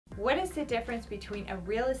What is the difference between a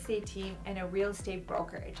real estate team and a real estate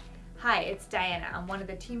brokerage? Hi, it's Diana. I'm one of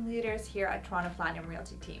the team leaders here at Toronto Platinum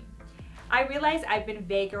Realty team. I realize I've been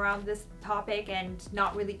vague around this topic and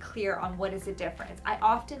not really clear on what is the difference. I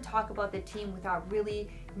often talk about the team without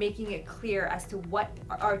really making it clear as to what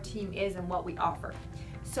our team is and what we offer.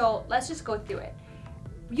 So let's just go through it.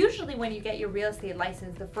 Usually when you get your real estate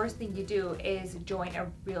license, the first thing you do is join a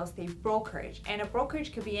real estate brokerage. And a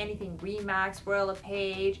brokerage could be anything: Remax, Royal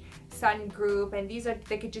LePage, Sun Group, and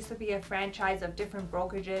they could just be a franchise of different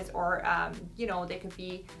brokerages, or they could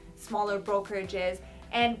be smaller brokerages.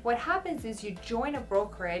 And what happens is you join a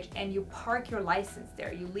brokerage and you park your license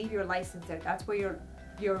there. You leave your license there. That's where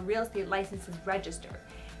your real estate license is registered.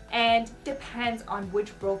 And depends on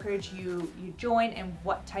which brokerage you join and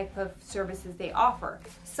what type of services they offer.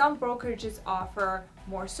 Some brokerages offer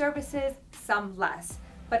more services, some less.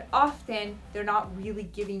 But often they're not really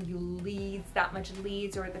giving you that much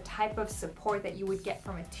leads, or the type of support that you would get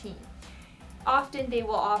from a team. Often they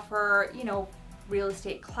will offer, real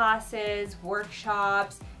estate classes,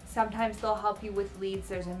 workshops. Sometimes they'll help you with leads.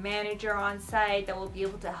 There's a manager on site that will be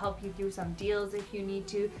able to help you through some deals if you need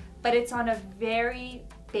to, but it's on a very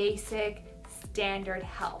basic standard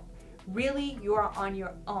help. Really, you are on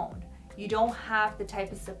your own. You don't have the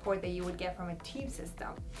type of support that you would get from a team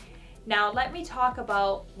system. Now, let me talk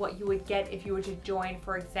about what you would get if you were to join,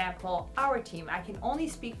 for example, our team. I can only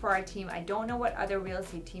speak for our team. I don't know what other real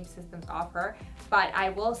estate team systems offer, but I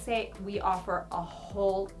will say we offer a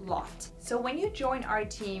whole lot. So when you join our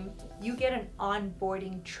team, you get an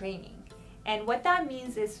onboarding training. And what that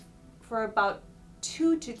means is for about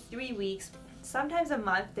 2 to 3 weeks, sometimes a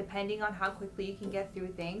month, depending on how quickly you can get through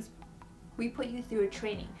things, we put you through a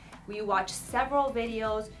training. We watch several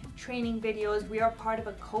videos, training videos. We are part of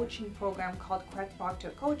a coaching program called Correct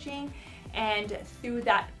Proctor Coaching, and through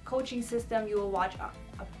that coaching system, you will watch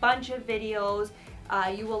a bunch of videos.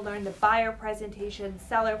 You will learn the buyer presentation,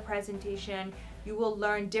 seller presentation. You will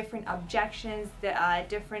learn different objections,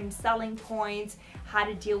 different selling points, how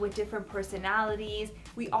to deal with different personalities.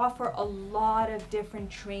 We offer a lot of different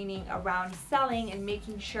training around selling and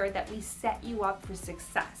making sure that we set you up for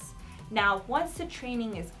success. Now, once the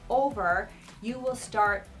training is over, you will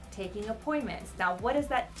start taking appointments. Now, what does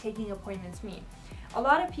that taking appointments mean? A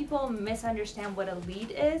lot of people misunderstand what a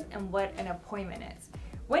lead is and what an appointment is.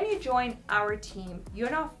 When you join our team, you're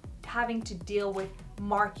not having to deal with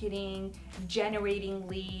marketing, generating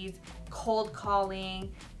leads, cold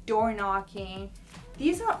calling, door knocking.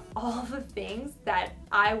 These are all the things that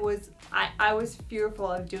I was fearful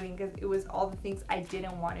of doing, because it was all the things I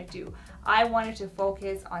didn't want to do. I wanted to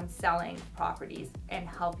focus on selling properties and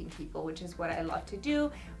helping people, which is what I love to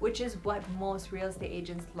do, which is what most real estate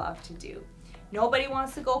agents love to do. Nobody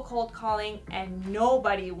wants to go cold calling, and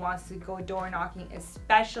nobody wants to go door knocking,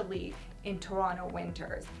 especially in Toronto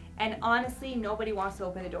winters. And honestly, nobody wants to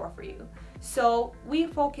open the door for you. So we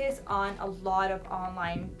focus on a lot of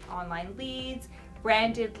online leads,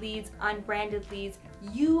 branded leads, unbranded leads.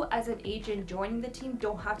 You as an agent joining the team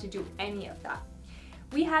don't have to do any of that.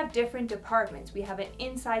 We have different departments. We have an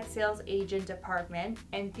inside sales agent department,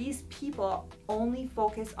 and these people only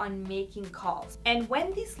focus on making calls. And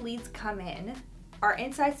when these leads come in, our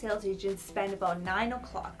inside sales agents spend about 9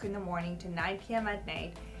 o'clock in the morning to 9 p.m. at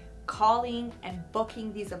night calling and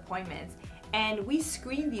booking these appointments. And we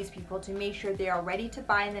screen these people to make sure they are ready to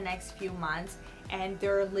buy in the next few months and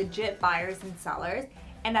they're legit buyers and sellers.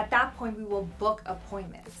 And at that point, we will book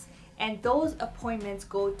appointments. And those appointments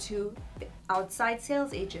go to the outside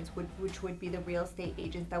sales agents, which would be the real estate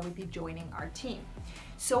agents that would be joining our team.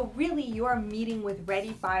 So really, you are meeting with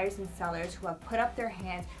ready buyers and sellers who have put up their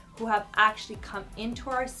hands, who have actually come into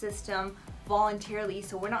our system voluntarily.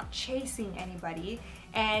 So we're not chasing anybody.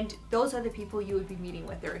 And those are the people you would be meeting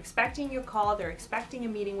with. They're expecting your call, they're expecting a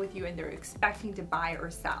meeting with you, and they're expecting to buy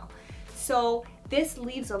or sell. So this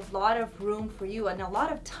leaves a lot of room for you and a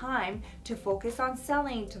lot of time to focus on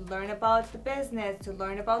selling, to learn about the business, to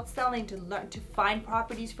learn about selling, to learn to find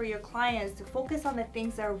properties for your clients, to focus on the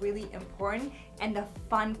things that are really important and the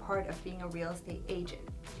fun part of being a real estate agent.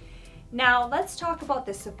 Now, let's talk about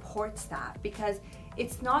the support staff, because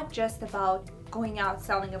it's not just about going out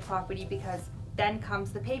selling a property, because then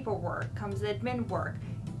comes the paperwork, comes the admin work.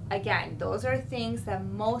 Again, those are things that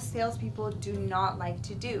most salespeople do not like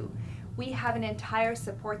to do. We have an entire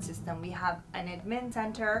support system. We have an admin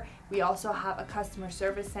center, we also have a customer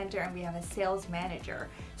service center, and we have a sales manager.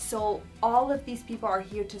 So all of these people are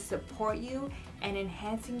here to support you and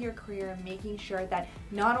enhancing your career, making sure that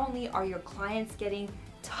not only are your clients getting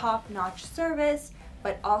top-notch service,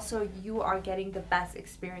 but also you are getting the best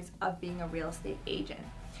experience of being a real estate agent.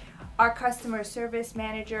 Our customer service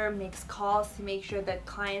manager makes calls to make sure that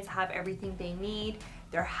clients have everything they need,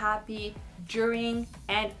 they're happy during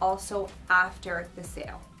and also after the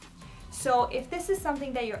sale. So if this is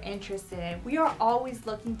something that you're interested in, we are always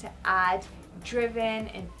looking to add driven,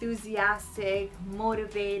 enthusiastic,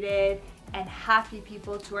 motivated, and happy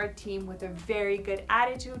people to our team with a very good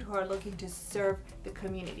attitude who are looking to serve the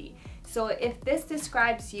community. So if this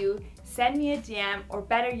describes you, send me a DM, or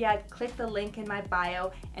better yet, click the link in my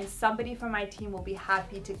bio and somebody from my team will be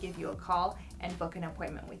happy to give you a call and book an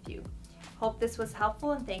appointment with you. Hope this was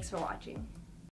helpful, and thanks for watching.